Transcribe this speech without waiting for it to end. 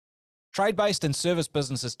Trade-based and service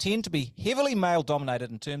businesses tend to be heavily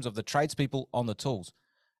male-dominated in terms of the tradespeople on the tools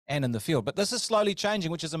and in the field. But this is slowly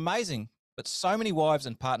changing, which is amazing. But so many wives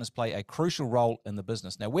and partners play a crucial role in the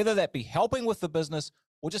business. Now, whether that be helping with the business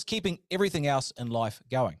or just keeping everything else in life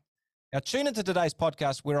going. Now, tune into today's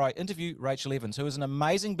podcast where I interview Rachael Evans, who is an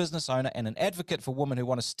amazing business owner and an advocate for women who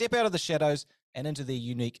want to step out of the shadows and into their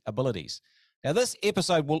unique abilities. Now, this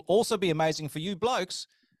episode will also be amazing for you blokes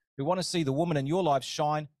who want to see the woman in your life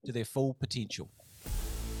shine to their full potential.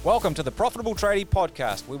 Welcome to the Profitable Tradie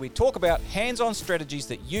Podcast, where we talk about hands-on strategies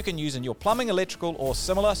that you can use in your plumbing, electrical, or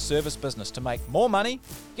similar service business to make more money,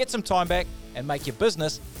 get some time back, and make your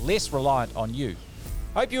business less reliant on you.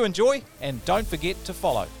 Hope you enjoy, and don't forget to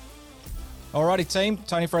follow. Alrighty, team.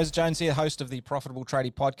 Tony Fraser-Jones here, host of the Profitable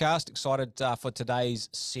Tradie Podcast. Excited for today's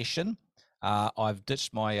session. I've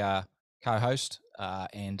ditched my co-host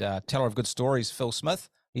and teller of good stories, Phil Smith.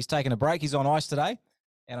 He's taken a break. He's on ice today.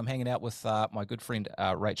 And I'm hanging out with my good friend,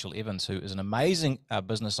 Rachael Evans, who is an amazing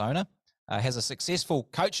business owner, has a successful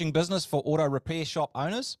coaching business for auto repair shop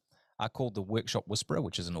owners called the Workshop Whisperer,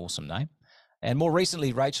 which is an awesome name. And more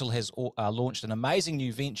recently, Rachael has launched an amazing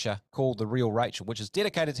new venture called The Real Rachael, which is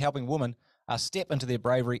dedicated to helping women step into their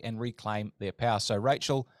bravery and reclaim their power. So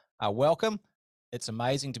Rachael, welcome. It's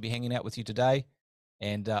amazing to be hanging out with you today.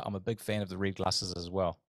 And I'm a big fan of the red glasses as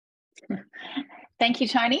well. Thank you,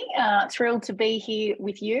 Tony. Thrilled to be here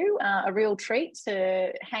with you. A real treat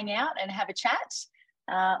to hang out and have a chat.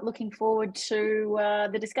 Looking forward to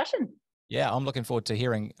the discussion. Yeah, I'm looking forward to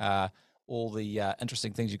hearing all the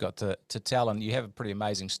interesting things you got to tell. And you have a pretty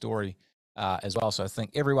amazing story as well. So I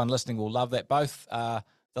think everyone listening will love that. Both the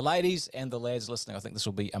ladies and the lads listening, I think this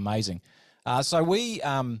will be amazing. So we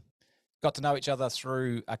got to know each other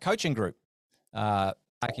through a coaching group.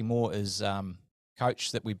 Aki Moore is...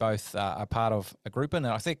 coach that we both are part of a group in.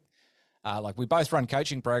 And I think like we both run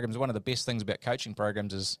coaching programs. One of the best things about coaching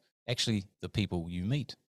programs is actually the people you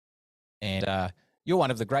meet. And you're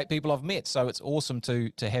one of the great people I've met. So it's awesome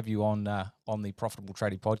to have you on the Profitable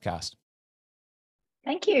Tradie Podcast.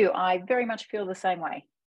 Thank you. I very much feel the same way.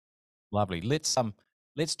 Lovely. Let's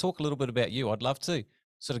talk a little bit about you. I'd love to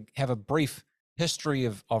sort of have a brief history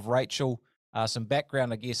of Rachael, some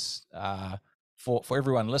background, I guess, for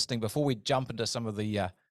everyone listening before we jump into some of the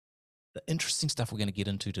interesting stuff we're going to get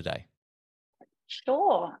into today.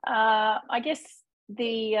 Sure. I guess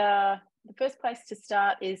the first place to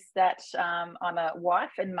start is that I'm a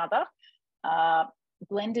wife and mother,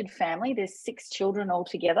 blended family. There's 6 children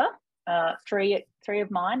altogether, three of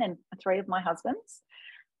mine and 3 of my husband's.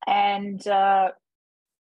 And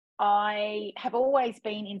I have always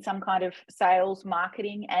been in some kind of sales,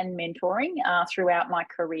 marketing and mentoring throughout my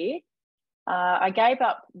career. I gave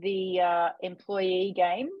up the employee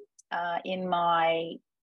game in my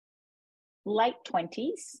late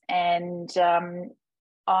 20s, and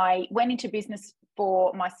I went into business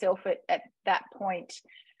for myself at that point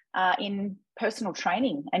in personal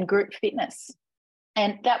training and group fitness.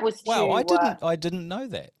 And that was I didn't know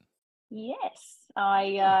that. Yes.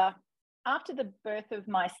 After the birth of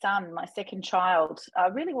my son, my second child, I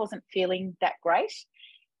really wasn't feeling that great.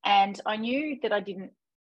 And I knew that I didn't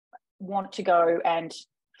want to go and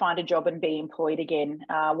find a job and be employed again.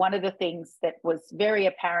 One of the things that was very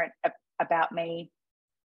apparent about me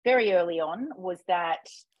very early on was that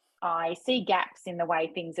I see gaps in the way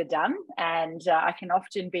things are done, and I can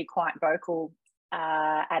often be quite vocal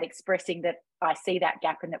at expressing that I see that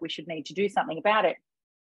gap and that we should need to do something about it.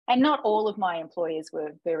 And not all of my employers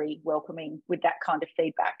were very welcoming with that kind of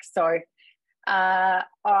feedback. So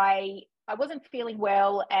I wasn't feeling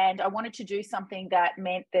well, and I wanted to do something that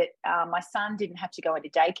meant that my son didn't have to go into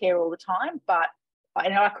daycare all the time, but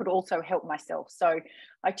I could also help myself. So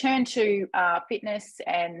I turned to fitness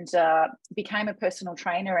and became a personal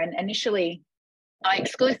trainer. And initially, I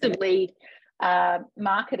exclusively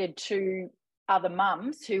marketed to other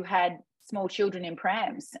mums who had small children in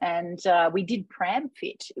prams, and we did pram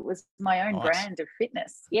fit. It was my own brand of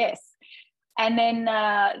fitness. Yes. And then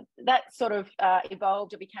that sort of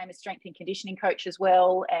evolved. I became a strength and conditioning coach as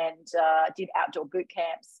well, and did outdoor boot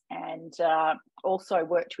camps, and also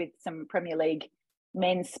worked with some Premier League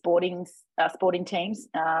men's sporting teams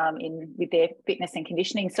with their fitness and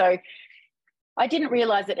conditioning. So I didn't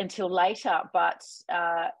realise it until later, but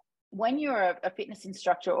when you're a fitness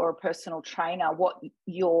instructor or a personal trainer, what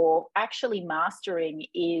you're actually mastering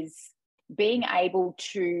is being able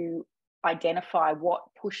to identify what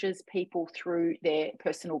pushes people through their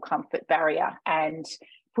personal comfort barrier and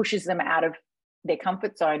pushes them out of their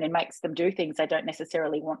comfort zone and makes them do things they don't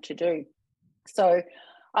necessarily want to do. So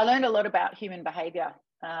I learned a lot about human behavior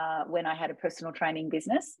when I had a personal training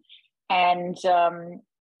business. And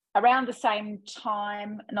Around the same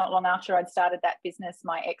time, not long after I'd started that business,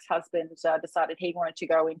 my ex-husband decided he wanted to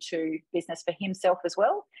go into business for himself as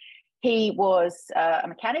well. He was a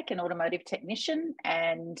mechanic, an automotive technician,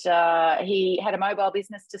 and he had a mobile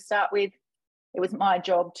business to start with. It was my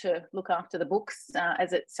job to look after the books,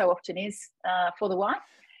 as it so often is for the wife,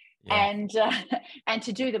 and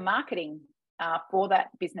to do the marketing for that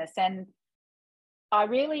business. And I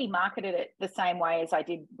really marketed it the same way as I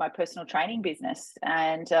did my personal training business,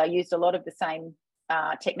 and used a lot of the same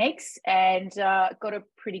techniques, and got a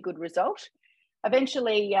pretty good result.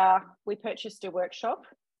 Eventually, we purchased a workshop,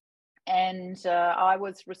 and I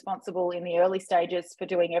was responsible in the early stages for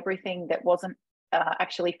doing everything that wasn't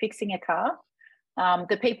actually fixing a car.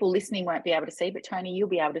 The people listening won't be able to see, but Tony, you'll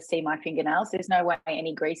be able to see my fingernails. There's no way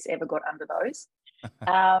any grease ever got under those.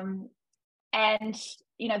 And,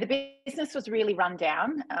 you know, the business was really run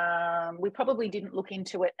down. We probably didn't look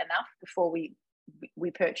into it enough before we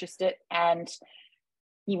purchased it. And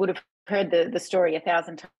you would have heard the story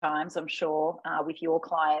 1,000 times, I'm sure, with your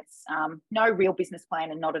clients. No real business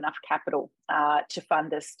plan and not enough capital to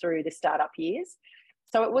fund us through the startup years.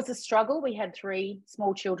 So it was a struggle. We had 3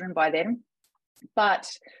 small children by then. But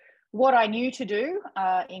what I knew to do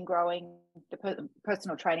in growing the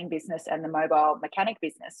personal training business and the mobile mechanic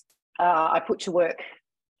business, I put to work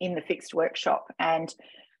in the fixed workshop. And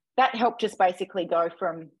that helped us basically go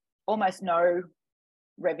from almost no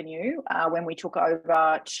revenue when we took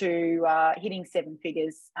over to hitting 7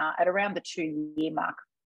 figures at around the 2-year mark.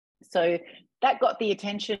 So that got the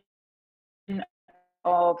attention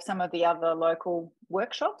of some of the other local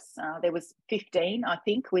workshops. There was 15, I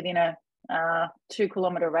think, within a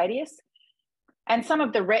 2-kilometre radius. And some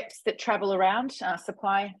of the reps that travel around,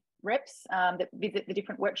 supply reps that visit the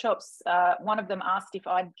different workshops, one of them asked if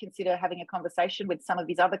I'd consider having a conversation with some of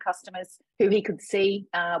his other customers who he could see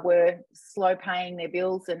were slow paying their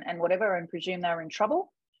bills and whatever, and presume they were in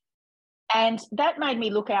trouble. And that made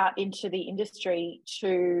me look out into the industry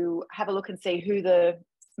to have a look and see who the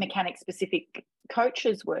mechanic specific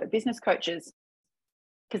coaches were, business coaches,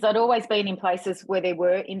 because I'd always been in places where there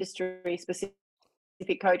were industry specific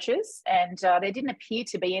coaches, and there didn't appear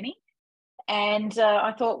to be any. And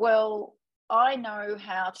I thought, well, I know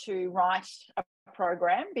how to write a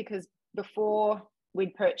program, because before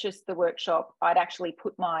we'd purchased the workshop, I'd actually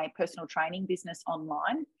put my personal training business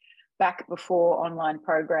online back before online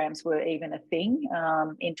programs were even a thing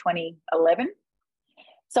in 2011.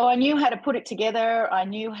 So I knew how to put it together. I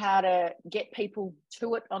knew how to get people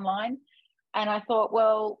to it online. And I thought,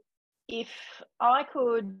 well, if I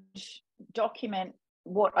could document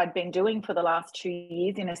what I'd been doing for the last 2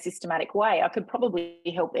 years in a systematic way, I could probably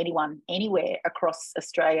help anyone anywhere across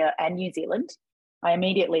Australia and New Zealand. I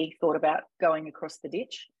immediately thought about going across the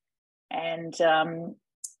ditch. And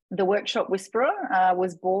the Workshop Whisperer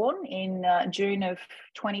was born in June of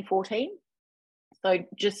 2014. So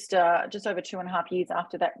just over 2.5 years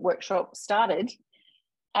after that workshop started.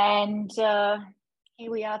 And here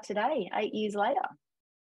we are today, 8 years later.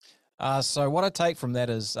 So what I take from that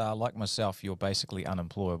is, like myself, you're basically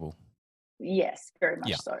unemployable. Yes, very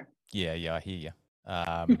much so. Yeah, I hear you.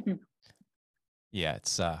 Yeah,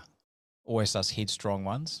 it's always us headstrong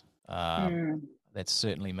ones. That's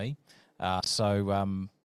certainly me.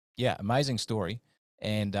 Yeah, amazing story.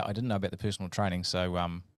 And I didn't know about the personal training,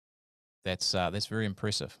 so that's very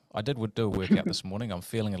impressive. I did do a workout this morning. I'm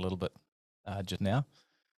feeling a little bit just now.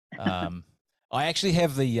 I actually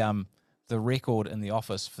have the record in the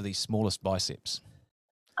office for the smallest biceps.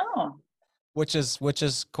 Oh. Which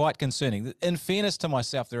is quite concerning. In fairness to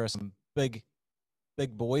myself, there are some big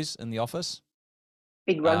boys in the office.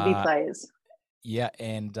 Big rugby players. Yeah,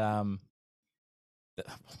 and I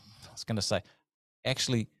was going to say,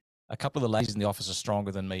 actually, a couple of the ladies in the office are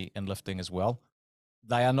stronger than me in lifting as well.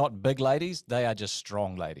 They are not big ladies; they are just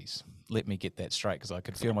strong ladies. Let me get that straight, because I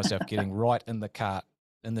could feel myself getting right in the cart,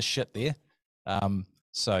 in the shit there.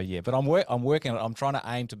 So yeah, but I'm working on it. I'm trying to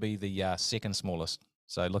aim to be the second smallest.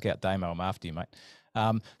 So look out, Damo, I'm after you, mate.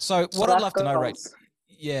 So what I'd love to know, Rachel.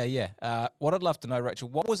 What I'd love to know, Rachel,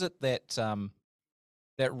 what was it that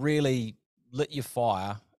that really lit your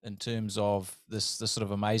fire in terms of this sort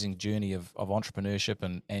of amazing journey of entrepreneurship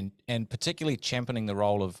and particularly championing the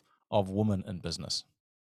role of women in business?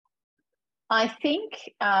 I think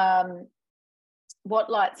what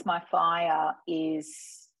lights my fire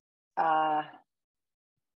is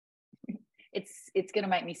it's going to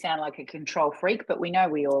make me sound like a control freak, but we know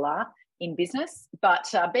we all are in business.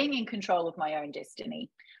 But being in control of my own destiny,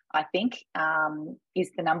 I think,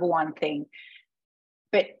 is the number one thing.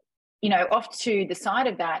 But, you know, off to the side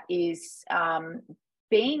of that is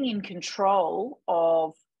being in control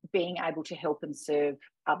of being able to help and serve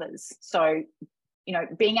others. So,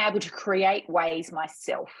 being able to create ways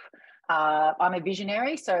myself. I'm a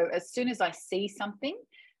visionary. So as soon as I see something,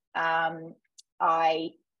 I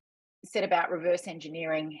set about reverse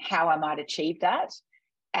engineering how I might achieve that.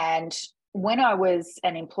 And when I was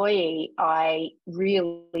an employee, I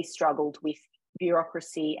really struggled with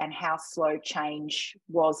bureaucracy and how slow change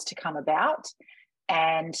was to come about.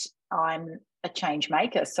 And I'm a change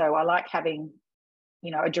maker. So I like having,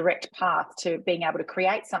 a direct path to being able to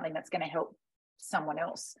create something that's going to help someone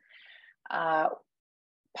else.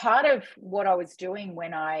 Part of what I was doing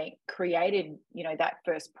when I created, that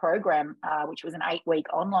first program, which was an 8-week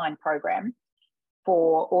online program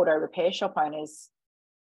for auto repair shop owners,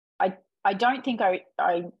 I don't think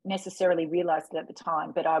I necessarily realized it at the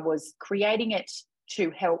time, but I was creating it to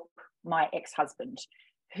help my ex-husband,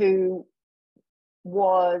 who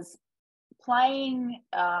was playing,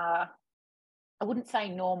 I wouldn't say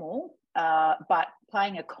normal, but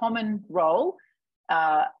playing a common role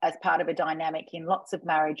as part of a dynamic in lots of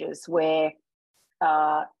marriages where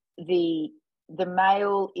the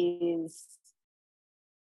male is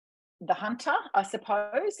the hunter, I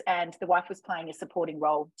suppose, and the wife was playing a supporting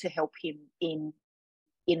role to help him in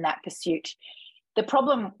that pursuit. The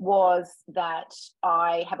problem was that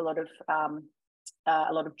I have a lot of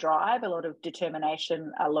drive, a lot of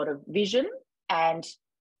determination, a lot of vision, and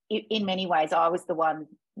in many ways, I was the one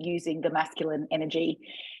using the masculine energy,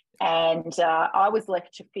 and I was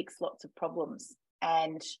left to fix lots of problems.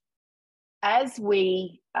 And as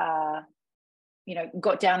we,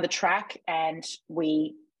 got down the track, and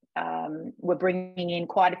we were bringing in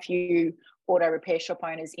quite a few auto repair shop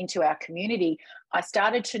owners into our community, I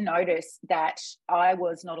started to notice that I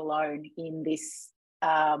was not alone in this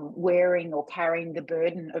wearing or carrying the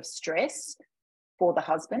burden of stress for the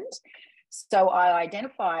husband. So I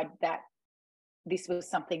identified that this was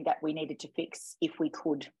something that we needed to fix if we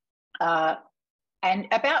could. And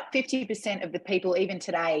about 50% of the people, even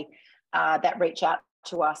today, that reach out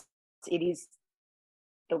to us, it is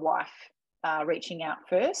the wife reaching out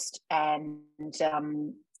first. And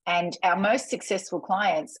our most successful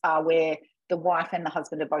clients are where the wife and the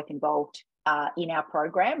husband are both involved in our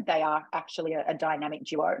program. They are actually a dynamic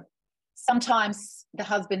duo. Sometimes the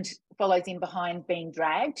husband follows in behind being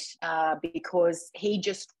dragged because he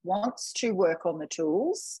just wants to work on the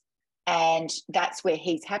tools, and that's where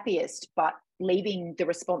he's happiest, but leaving the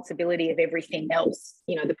responsibility of everything else,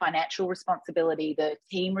 the financial responsibility, the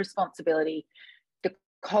team responsibility, the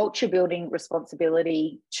culture building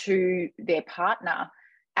responsibility to their partner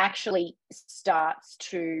actually starts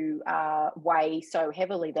to weigh so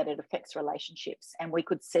heavily that it affects relationships. And we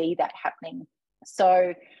could see that happening.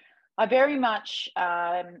 So I very much,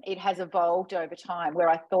 it has evolved over time, where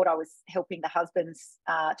I thought I was helping the husbands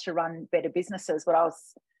to run better businesses.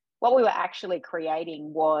 What we were actually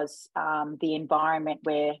creating was the environment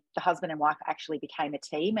where the husband and wife actually became a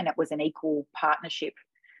team, and it was an equal partnership.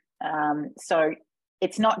 So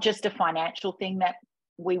it's not just a financial thing that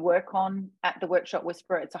we work on at the Workshop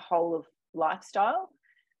Whisperer, it's a whole of lifestyle.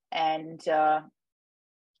 And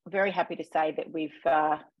very happy to say that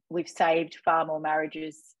we've saved far more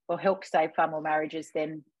marriages, or helped save far more marriages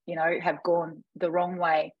than, have gone the wrong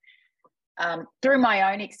way. Through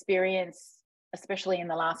my own experience, especially in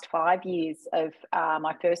the last 5 years of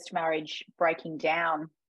my first marriage breaking down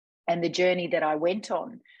and the journey that I went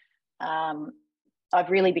on, I've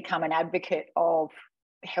really become an advocate of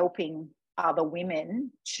helping other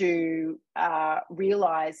women to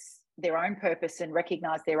realise their own purpose and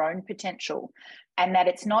recognise their own potential, and that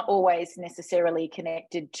it's not always necessarily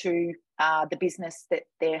connected to the business that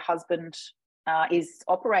their husband is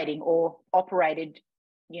operating or operated,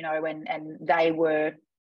 and they were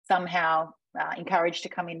somehow encouraged to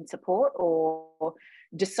come in and support, or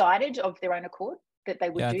decided of their own accord that they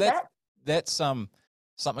would do that. That's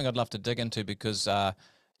something I'd love to dig into, because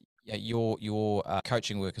your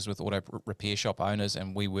coaching work is with auto repair shop owners,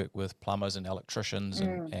 and we work with plumbers and electricians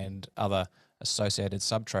and other associated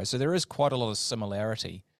subtrades. So there is quite a lot of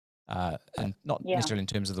similarity, and not necessarily in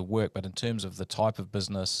terms of the work, but in terms of the type of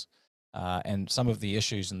business and some of the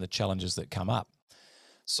issues and the challenges that come up.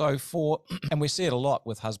 So and we see it a lot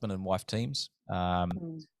with husband and wife teams,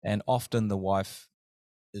 and often the wife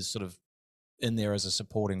is sort of in there as a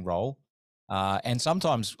supporting role. And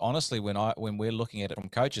sometimes, honestly, when we're looking at it from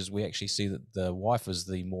coaches, we actually see that the wife is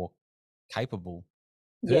the more capable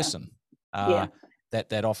person.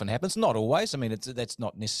 That often happens. Not always. I mean, that's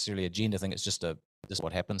not necessarily a gender thing. It's just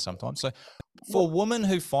what happens sometimes. So, for women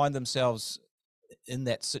who find themselves in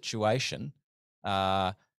that situation,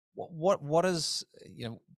 what is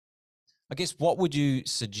I guess what would you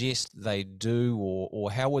suggest they do, or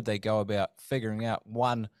how would they go about figuring out,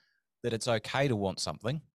 one, that it's okay to want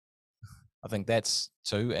something? I think that's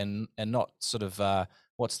two, and not sort of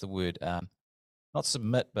what's the word? Not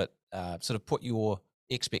submit, but sort of put your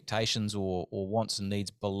expectations or wants and needs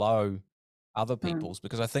below other people's,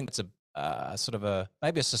 because I think it's a sort of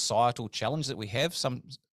maybe a societal challenge that we have. It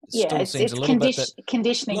Yeah, still seems it's a little bit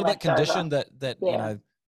conditioning left over. conditioned that you Yeah. know,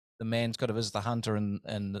 the man's kind of is the hunter and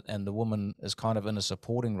the woman is kind of in a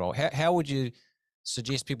supporting role. How would you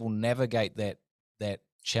suggest people navigate that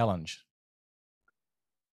challenge?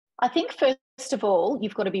 I think first of all,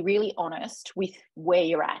 you've got to be really honest with where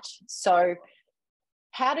you're at. So,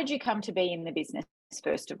 how did you come to be in the business,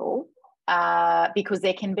 first of all? Because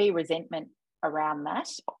there can be resentment around that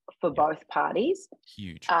for both parties.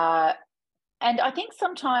 Huge. And I think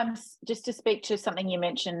sometimes, just to speak to something you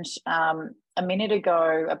mentioned a minute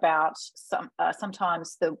ago about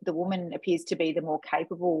sometimes the woman appears to be the more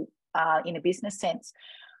capable in a business sense.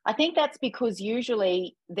 I think that's because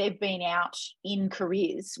usually they've been out in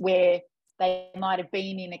careers where they might have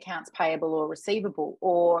been in accounts payable or receivable,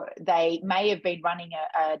 or they may have been running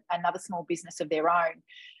another small business of their own.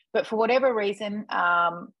 But for whatever reason,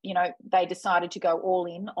 they decided to go all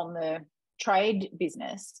in on the trade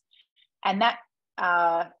business. And that,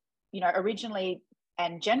 originally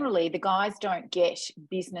and generally, the guys don't get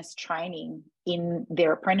business training in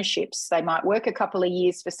their apprenticeships. They might work a couple of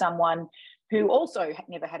years for someone who also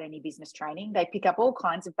never had any business training. They pick up all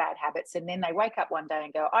kinds of bad habits, and then they wake up one day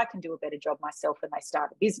and go, I can do a better job myself, and they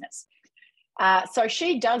start a business. So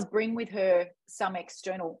she does bring with her some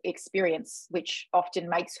external experience, which often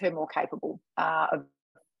makes her more capable of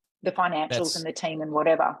the financials and the team and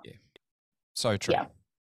whatever. Yeah. So true. Yeah.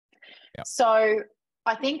 So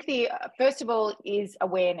I think the first of all is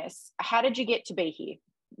awareness. How did you get to be here?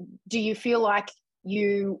 Do you feel like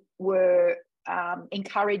you were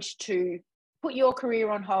encouraged to put your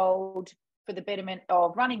career on hold for the betterment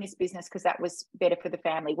of running this business because that was better for the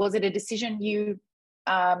family? Was it a decision you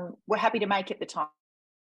were happy to make at the time?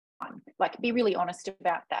 Like, be really honest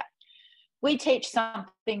about that. We teach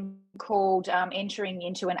something called entering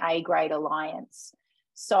into an A-grade alliance.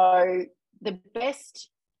 So the best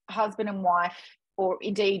husband and wife, or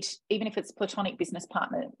indeed, even if it's platonic business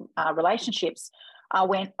partner relationships, are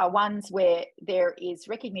ones where there is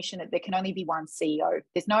recognition that there can only be one CEO.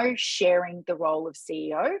 There's no sharing the role of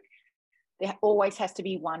CEO. There always has to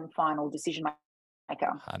be one final decision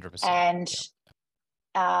maker. 100%.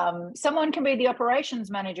 And someone can be the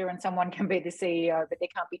operations manager and someone can be the CEO, but there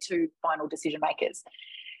can't be two final decision makers.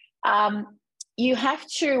 You have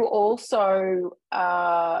to also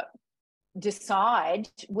decide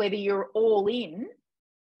whether you're all in,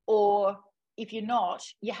 or if you're not,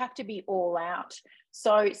 you have to be all out.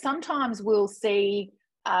 So sometimes we'll see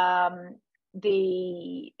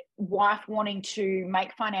the wife wanting to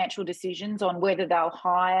make financial decisions on whether they'll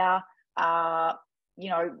hire,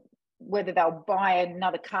 whether they'll buy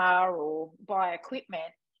another car or buy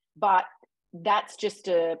equipment, but that's just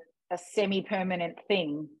a semi-permanent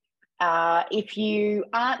thing. If you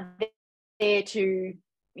aren't there to,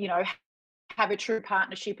 have a true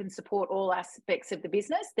partnership and support all aspects of the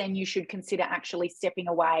business, then you should consider actually stepping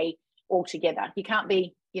away altogether. You can't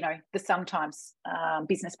be, the sometimes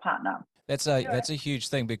business partner. That's a huge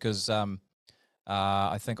thing, because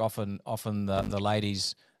I think often the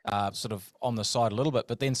ladies are sort of on the side a little bit,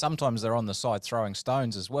 but then sometimes they're on the side throwing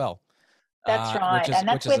stones as well. That's right, and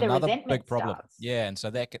that's where the resentment big problem. starts. Yeah, and so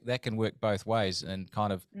that can work both ways, and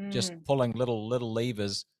kind of just pulling little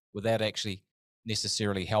levers without actually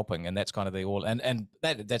necessarily helping, and that's kind of the all. And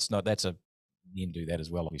that's men do that as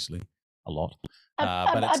well, obviously, a lot.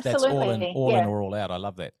 But that's all in or all out. I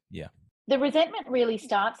love that. Yeah. The resentment really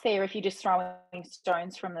starts there if you're just throwing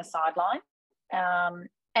stones from the sideline.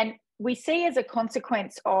 And we see as a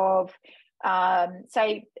consequence of,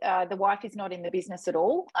 say, the wife is not in the business at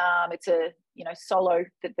all. It's a solo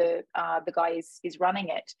that the guy is running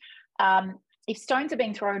it. If stones are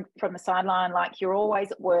being thrown from the sideline, like you're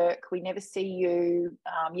always at work, we never see you.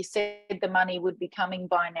 You said the money would be coming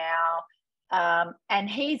by now. And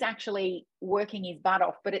he's actually working his butt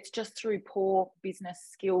off, but it's just through poor business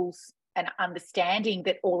skills and understanding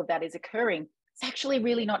that all of that is occurring. It's actually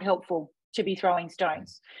really not helpful to be throwing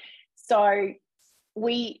stones. So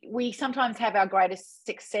we sometimes have our greatest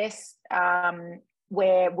success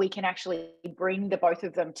where we can actually bring the both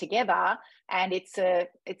of them together, and it's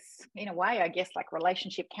in a way, I guess, like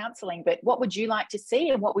relationship counselling. But what would you like to see,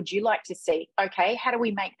 and what would you like to see? Okay, how do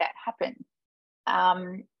we make that happen?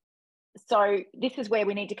 So this is where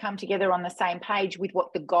we need to come together on the same page with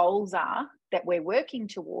what the goals are that we're working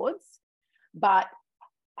towards, but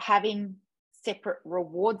having separate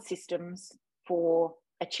reward systems for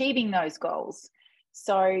achieving those goals.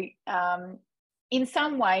 So in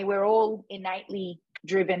some way, we're all innately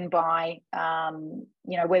driven by,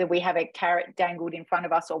 whether we have a carrot dangled in front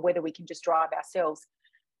of us or whether we can just drive ourselves.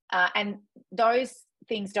 And those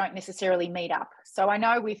things don't necessarily meet up. So I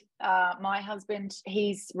know with my husband,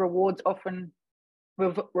 his rewards often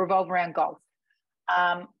revolve around golf.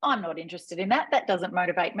 I'm not interested in that. That doesn't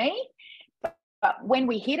motivate me. But when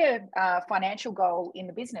we hit a financial goal in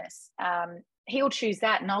the business, he'll choose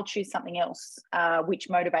that and I'll choose something else, which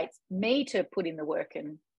motivates me to put in the work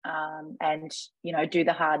and do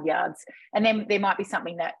the hard yards. And then there might be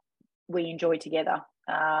something that we enjoy together,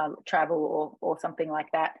 travel or something like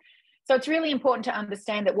that. So it's really important to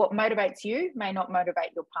understand that what motivates you may not motivate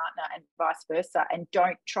your partner and vice versa, and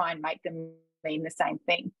don't try and make them mean the same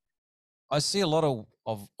thing. I see a lot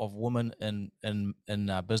of women in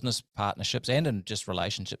business partnerships and in just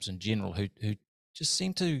relationships in general who just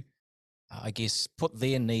seem to, I guess, put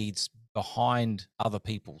their needs behind other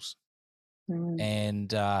people's.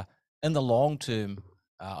 And in the long term,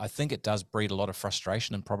 I think it does breed a lot of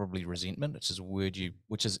frustration and probably resentment, which is a word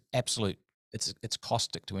which is absolute. It's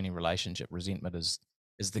caustic to any relationship. Resentment is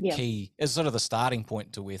the key, is sort of the starting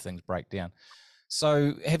point to where things break down.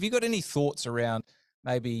 So have you got any thoughts around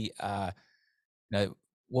maybe,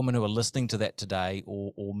 women who are listening to that today,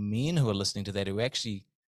 or men who are listening to that, who actually,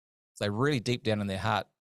 they really deep down in their heart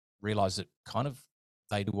realize that kind of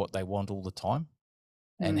they do what they want all the time,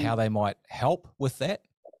 and how they might help with that?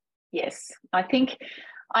 Yes, I think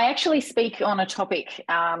I actually speak on a topic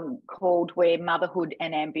called Where Motherhood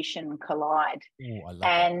and Ambition Collide. Ooh, I love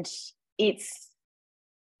and that. It's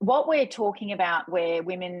what we're talking about, where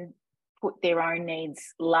women put their own needs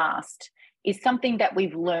last, is something that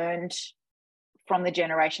we've learned from the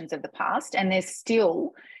generations of the past, and they're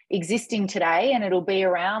still existing today, and it'll be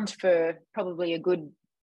around for probably a good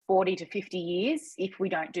 40 to 50 years if we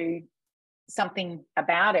don't do something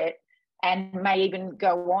about it, and may even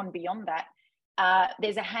go on beyond that.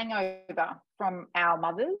 There's a hangover from our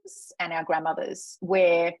mothers and our grandmothers,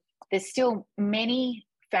 where there's still many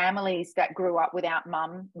families that grew up without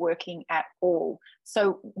mum working at all.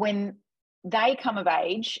 So when they come of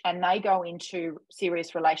age and they go into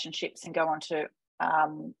serious relationships and go on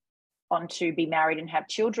to be married and have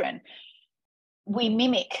children, we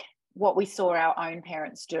mimic what we saw our own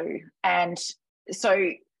parents do. And so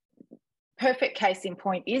perfect case in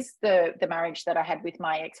point is the marriage that I had with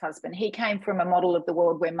my ex-husband. He came from a model of the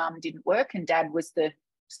world where mum didn't work and dad was the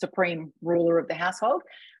supreme ruler of the household,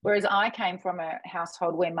 whereas I came from a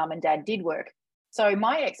household where mum and dad did work. So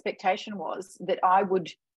my expectation was that I would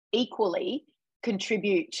equally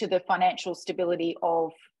contribute to the financial stability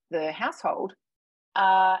of the household,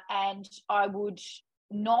 and I would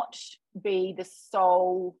not be the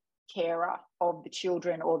sole carer of the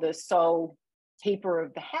children or the sole keeper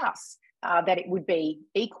of the house, that it would be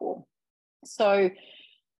equal. So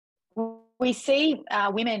we see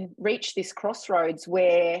women reach this crossroads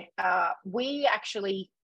where we actually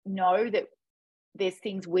know that there's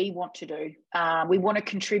things we want to do. We want to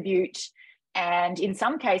contribute, and in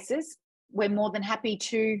some cases, we're more than happy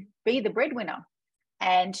to be the breadwinner,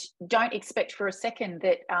 and don't expect for a second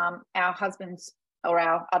that our husbands or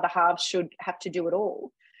our other halves should have to do it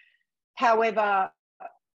all. However,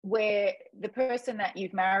 where the person that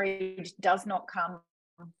you've married does not come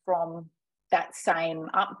from that same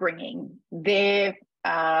upbringing, their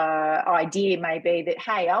idea may be that,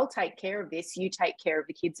 hey, I'll take care of this, you take care of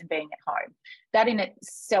the kids and being at home. That in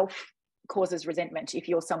itself causes resentment if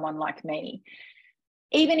you're someone like me.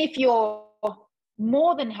 Even if you're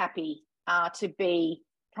more than happy to be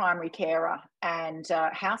primary carer and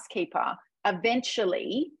housekeeper,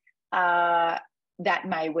 eventually that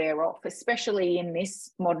may wear off, especially in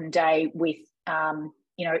this modern day with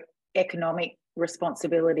economic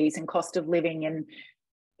responsibilities and cost of living. And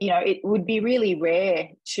it would be really rare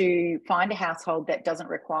to find a household that doesn't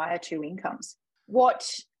require two incomes. What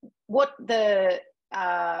the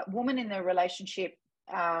woman in the relationship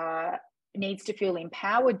needs to feel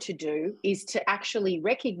empowered to do is to actually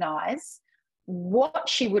recognize what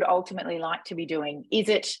she would ultimately like to be doing. Is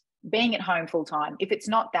it being at home full time? If it's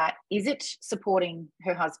not that, is it supporting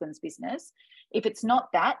her husband's business? If it's not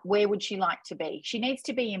that, where would she like to be? She needs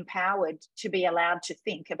to be empowered to be allowed to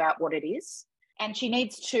think about what it is. And she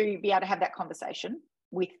needs to be able to have that conversation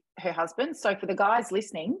with her husband. So for the guys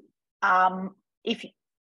listening, if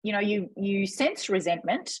you sense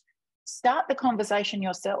resentment, start the conversation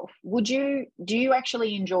yourself. Do you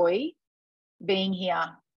actually enjoy being here,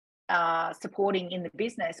 supporting in the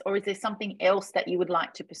business, or is there something else that you would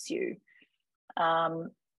like to pursue?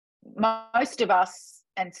 Most of us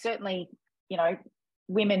and certainly, you know,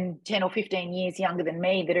 women 10 or 15 years younger than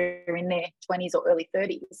me that are in their 20s or early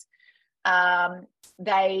 30s,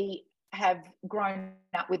 they have grown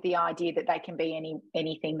up with the idea that they can be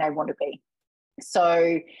anything they want to be.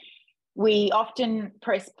 So we often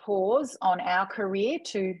press pause on our career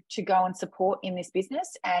to go and support in this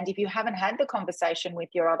business. And if you haven't had the conversation with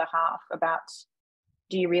your other half about,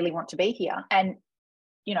 do you really want to be here? And,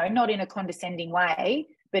 you know, not in a condescending way,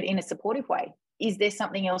 but in a supportive way. Is there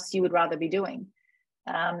something else you would rather be doing?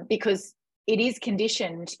 Because it is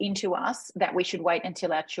conditioned into us that we should wait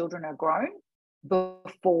until our children are grown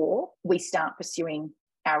before we start pursuing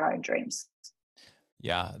our own dreams.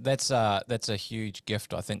 Yeah, that's a huge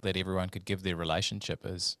gift I think that everyone could give their relationship,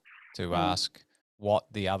 is to ask what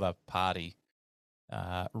the other party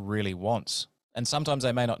really wants. And sometimes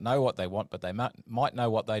they may not know what they want, but they might know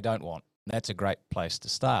what they don't want. And that's a great place to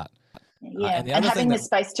start. Yeah, and having the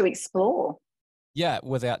space to explore. Yeah,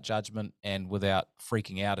 without judgment and without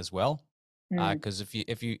freaking out as well. Because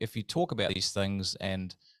if you talk about these things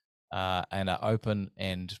and are open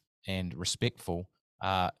and respectful,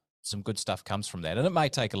 some good stuff comes from that. And it may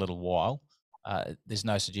take a little while. There's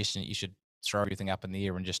no suggestion that you should throw everything up in the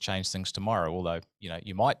air and just change things tomorrow, although, you know,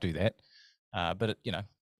 you might do that. But,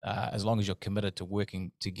 as long as you're committed to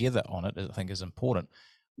working together on it, I think is important.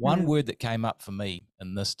 One word that came up for me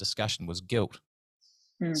in this discussion was guilt.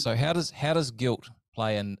 So how does guilt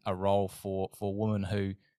play in a role for women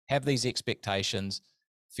who have these expectations,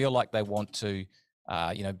 feel like they want to,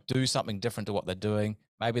 do something different to what they're doing?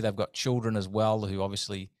 Maybe they've got children as well, who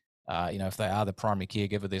obviously, if they are the primary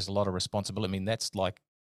caregiver, there's a lot of responsibility. I mean, that's like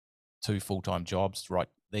 2 full-time jobs right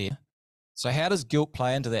there. So how does guilt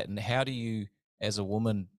play into that, and how do you, as a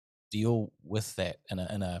woman, deal with that in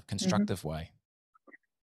a constructive way?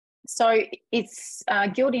 So it's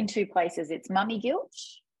guilt in 2 places. It's mummy guilt,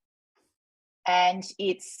 and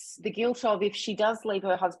it's the guilt of, if she does leave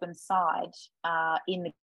her husband's side in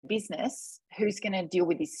the business, who's going to deal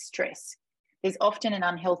with this stress? There's often an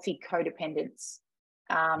unhealthy codependence.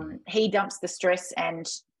 He dumps the stress, and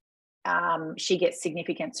she gets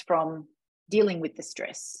significance from dealing with the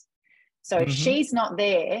stress. So if she's not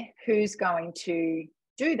there, who's going to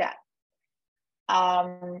do that?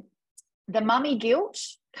 The mummy guilt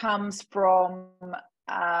comes from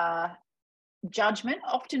judgment,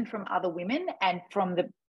 often from other women and from the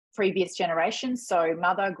previous generations. So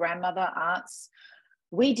mother, grandmother, aunts,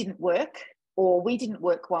 we didn't work, or we didn't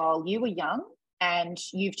work while you were young, and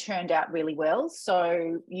you've turned out really well,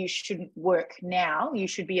 so you shouldn't work now. You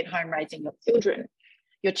should be at home raising your children.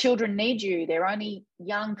 Your children need you. They're only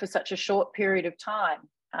young for such a short period of time.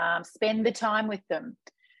 Spend the time with them.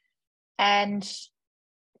 And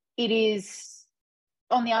it is,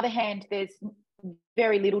 on the other hand, there's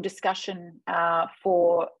very little discussion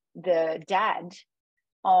for the dad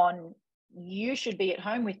on, you should be at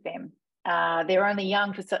home with them. They're only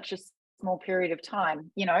young for such a small period of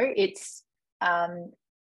time. You know, it's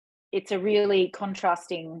a really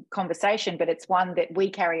contrasting conversation, but it's one that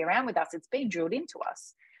we carry around with us. It's been drilled into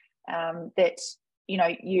us that, you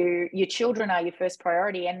know, your children are your first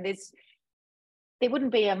priority, and there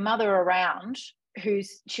wouldn't be a mother around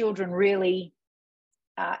whose children really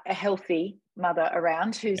a healthy mother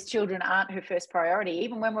around whose children aren't her first priority.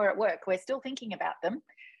 Even when we're at work, we're still thinking about them.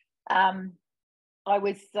 I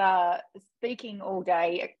was speaking all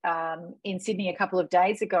day in Sydney a couple of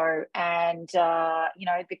days ago, and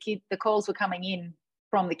the calls were coming in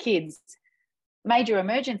from the kids, major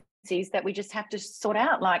emergencies that we just have to sort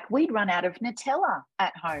out. Like, we'd run out of Nutella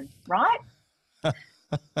at home, right?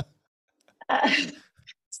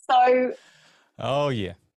 Oh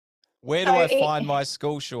yeah. Where do I find my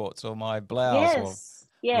school shorts or my blouse?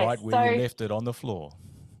 Right where you left it, on the floor.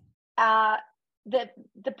 The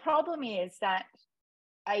problem is that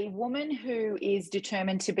a woman who is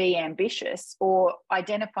determined to be ambitious, or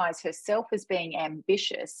identifies herself as being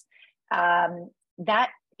ambitious, that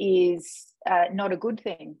is not a good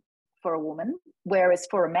thing for a woman. Whereas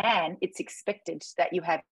for a man, it's expected that you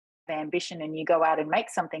have ambition and you go out and make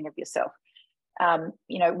something of yourself.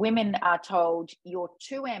 Women are told, you're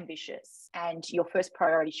too ambitious and your first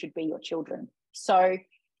priority should be your children. So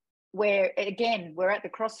we're at the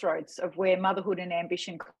crossroads of where motherhood and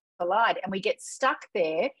ambition collide, and we get stuck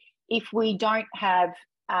there if we don't have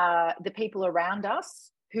the people around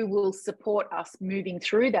us who will support us moving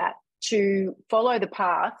through that, to follow the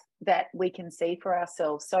path that we can see for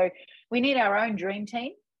ourselves. So we need our own dream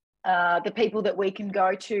team, the people that we can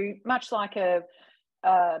go to, much like a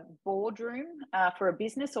boardroom for a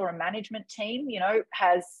business or a management team,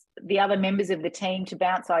 has the other members of the team to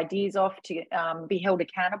bounce ideas off, to be held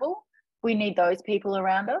accountable. We need those people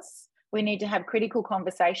around us. We need to have critical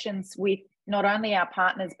conversations with not only our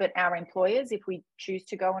partners, but our employers if we choose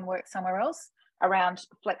to go and work somewhere else, around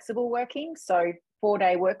flexible working. So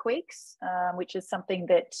 4-day work weeks, which is something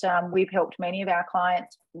that we've helped many of our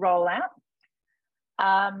clients roll out.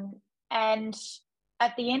 And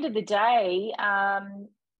at the end of the day,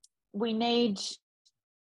 we need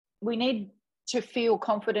to feel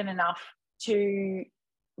confident enough to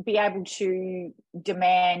be able to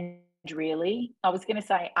demand, really. I was going to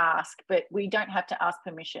say ask, but we don't have to ask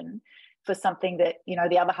permission for something that, you know,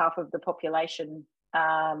 the other half of the population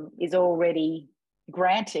is already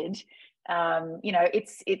granted. You know,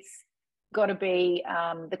 it's got to be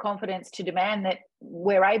the confidence to demand that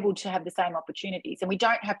we're able to have the same opportunities, and we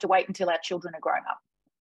don't have to wait until our children are grown up.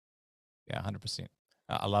 Yeah, 100%.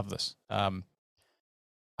 I love this. I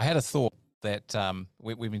had a thought that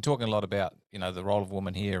we've been talking a lot about, you know, the role of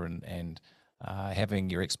women here and having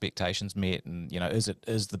your expectations met, and, you know,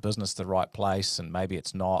 is the business the right place, and maybe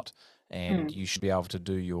it's not, and you should be able to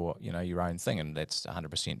do your, you know, your own thing, and that's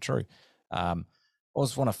 100% true. I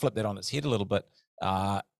just want to flip that on its head a little bit.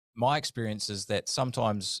 My experience is that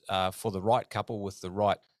sometimes for the right couple with the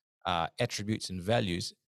right attributes and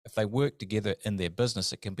values, if they work together in their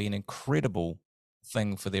business, it can be an incredible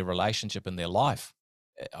thing for their relationship and their life.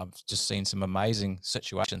 I've just seen some amazing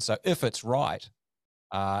situations. So if it's right,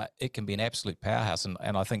 it can be an absolute powerhouse. And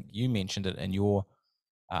I think you mentioned it in your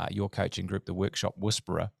coaching group, the Workshop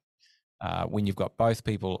Whisperer, when you've got both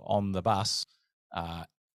people on the bus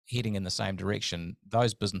heading in the same direction,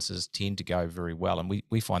 those businesses tend to go very well. And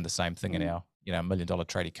we find the same thing in our, you know, $1 Million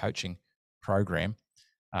Tradie coaching program,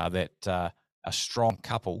 that a strong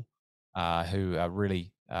couple who are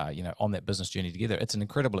really, you know, on that business journey together, it's an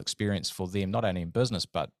incredible experience for them, not only in business,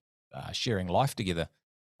 but sharing life together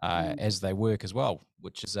as they work as well,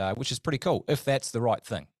 which is pretty cool, if that's the right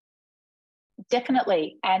thing.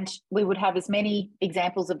 Definitely. And we would have as many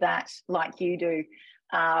examples of that like you do,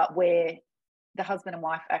 where the husband and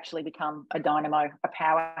wife actually become a dynamo, a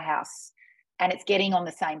powerhouse. And it's getting on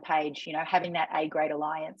the same page, you know, having that A-grade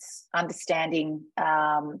alliance, understanding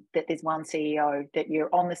that there's one CEO, that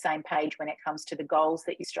you're on the same page when it comes to the goals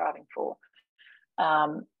that you're striving for.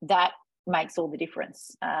 That makes all the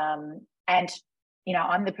difference. And, you know,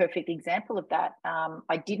 I'm the perfect example of that.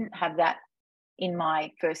 I didn't have that in my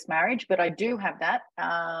first marriage, but I do have that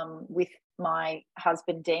with my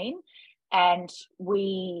husband, Dean. And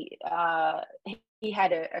he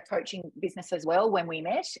had a coaching business as well when we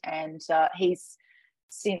met, and he's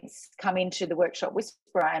since come into the Workshop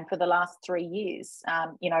Whisperer. And for the last 3 years,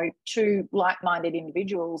 you know, two like-minded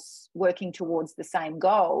individuals working towards the same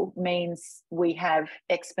goal means we have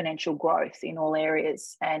exponential growth in all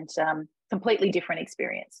areas, and completely different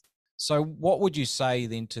experience. So what would you say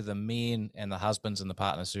then to the men and the husbands and the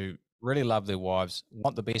partners who really love their wives,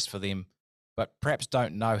 want the best for them, but perhaps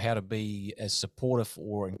don't know how to be as supportive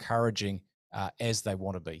or encouraging as they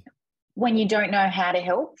want to be? When you don't know how to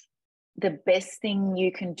help, the best thing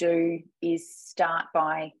you can do is start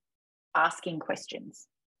by asking questions.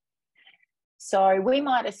 So we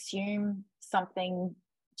might assume something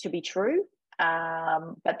to be true,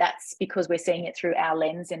 but that's because we're seeing it through our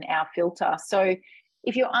lens and our filter. So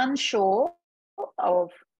if you're unsure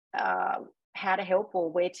of how to help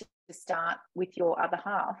or where to start with your other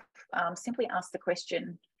half, simply ask the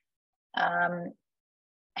question,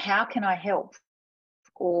 how can I help?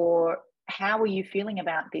 Or how are you feeling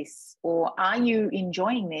about this? Or are you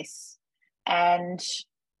enjoying this? And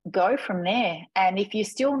go from there. And if you're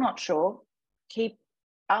still not sure, keep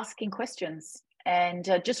asking questions and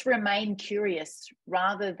just remain curious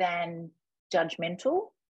rather than judgmental.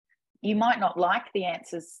 You might not like the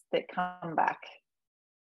answers that come back,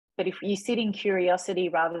 but if you sit in curiosity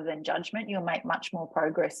rather than judgment, you'll make much more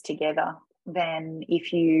progress together than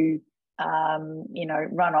if you, you know,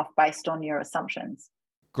 run off based on your assumptions.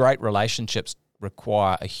 Great relationships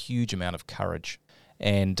require a huge amount of courage.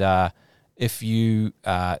 And if you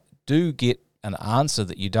do get an answer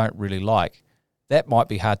that you don't really like, that might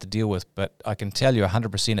be hard to deal with, but I can tell you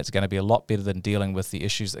 100% it's going to be a lot better than dealing with the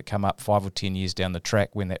issues that come up 5 or 10 years down the track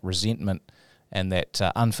when that resentment and that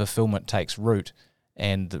unfulfillment takes root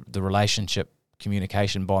and the relationship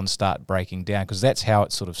communication bonds start breaking down, because that's how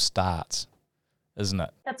it sort of starts, isn't it?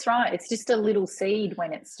 That's right. It's just a little seed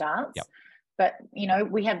when it starts. Yep. But, you know,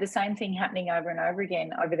 we have the same thing happening over and over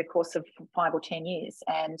again over the course of 5 or 10 years.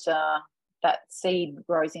 And that seed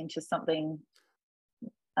grows into something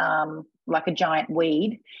like a giant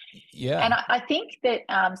weed. Yeah. And I think that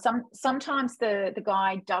sometimes the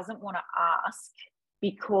guy doesn't want to ask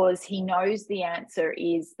because he knows the answer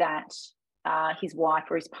is that his wife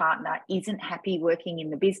or his partner isn't happy working in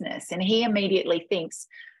the business. And he immediately thinks,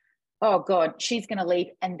 oh God, she's going to leave.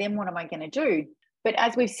 And then what am I going to do? But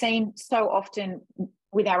as we've seen so often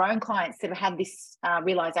with our own clients that have had this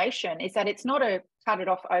realization, is that it's not a cut it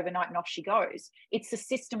off overnight and off she goes. It's a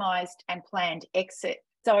systemized and planned exit.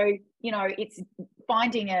 So, it's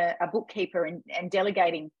finding a bookkeeper and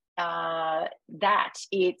delegating that.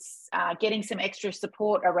 It's getting some extra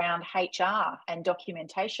support around HR and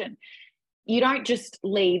documentation. You don't just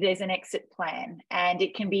leave, there's an exit plan, and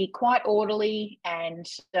it can be quite orderly. And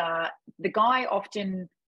the guy often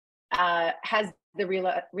has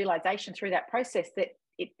the realization through that process that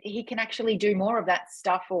he can actually do more of that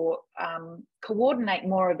stuff, or coordinate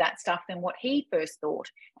more of that stuff than what he first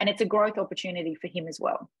thought. And it's a growth opportunity for him as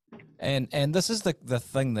well. And this is the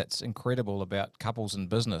thing that's incredible about couples in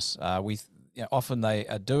business. Often they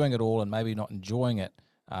are doing it all and maybe not enjoying it.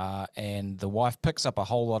 And the wife picks up a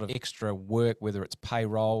whole lot of extra work, whether it's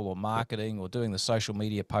payroll or marketing or doing the social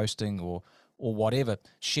media posting or whatever,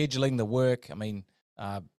 scheduling the work. I mean,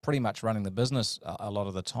 pretty much running the business a lot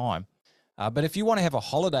of the time. But if you want to have a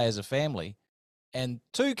holiday as a family and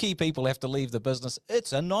two key people have to leave the business,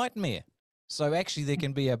 it's a nightmare. So actually there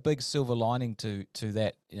can be a big silver lining to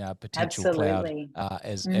that potential Absolutely. cloud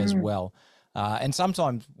as well. And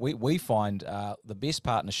sometimes we find the best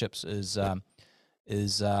partnerships is where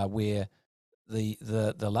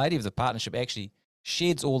the lady of the partnership actually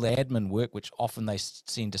sheds all the admin work, which often they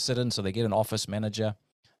seem to sit in. So they get an office manager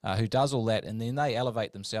who does all that, and then they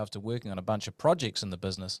elevate themselves to working on a bunch of projects in the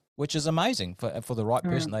business, which is amazing for the right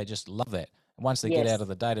person. They just love that. And once they get out of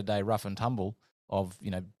the day-to-day rough and tumble of,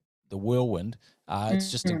 the whirlwind,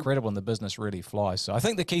 it's just incredible, and the business really flies. So I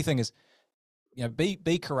think the key thing is,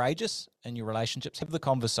 be courageous in your relationships, have the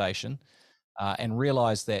conversation, and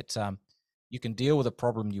realize that you can deal with a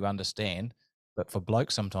problem you understand, but for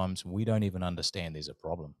blokes, sometimes we don't even understand there's a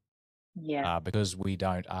problem. Because we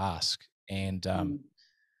don't ask. And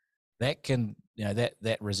that can,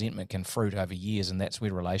 that resentment can fruit over years, and that's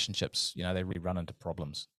where relationships, they really run into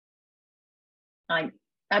problems. I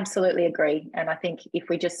absolutely agree. And I think if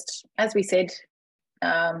we just, as we said,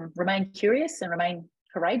 remain curious and remain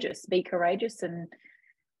courageous, be courageous and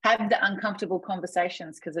have the uncomfortable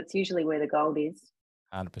conversations, because it's usually where the gold is.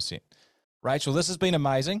 100%. Rachel, this has been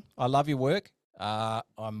amazing. I love your work.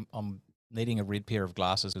 I'm needing a red pair of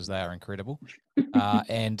glasses because they are incredible.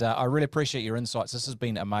 And I really appreciate your insights. This has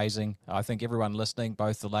been amazing. I think everyone listening,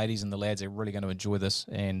 both the ladies and the lads, are really going to enjoy this.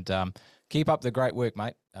 And keep up the great work,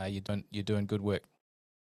 mate. You're doing good work.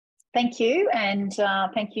 Thank you. And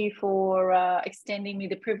thank you for extending me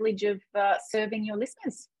the privilege of serving your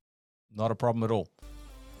listeners. Not a problem at all.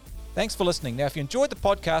 Thanks for listening. Now, if you enjoyed the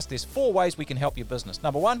podcast, there's 4 ways we can help your business.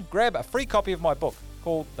 Number 1, grab a free copy of my book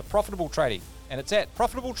called The Profitable Tradie, and it's at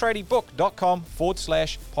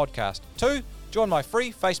profitabletradebook.com/podcast. 2, join my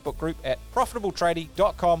free Facebook group at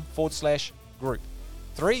profitabletradie.com/group.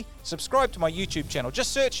 3, subscribe to my YouTube channel.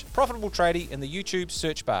 Just search Profitable Tradie in the YouTube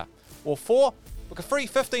search bar. Or 4, book a free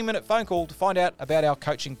 15-minute phone call to find out about our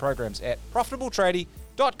coaching programs at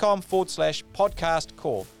profitabletradie.com/podcast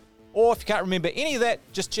call. Or if you can't remember any of that,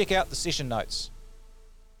 just check out the session notes.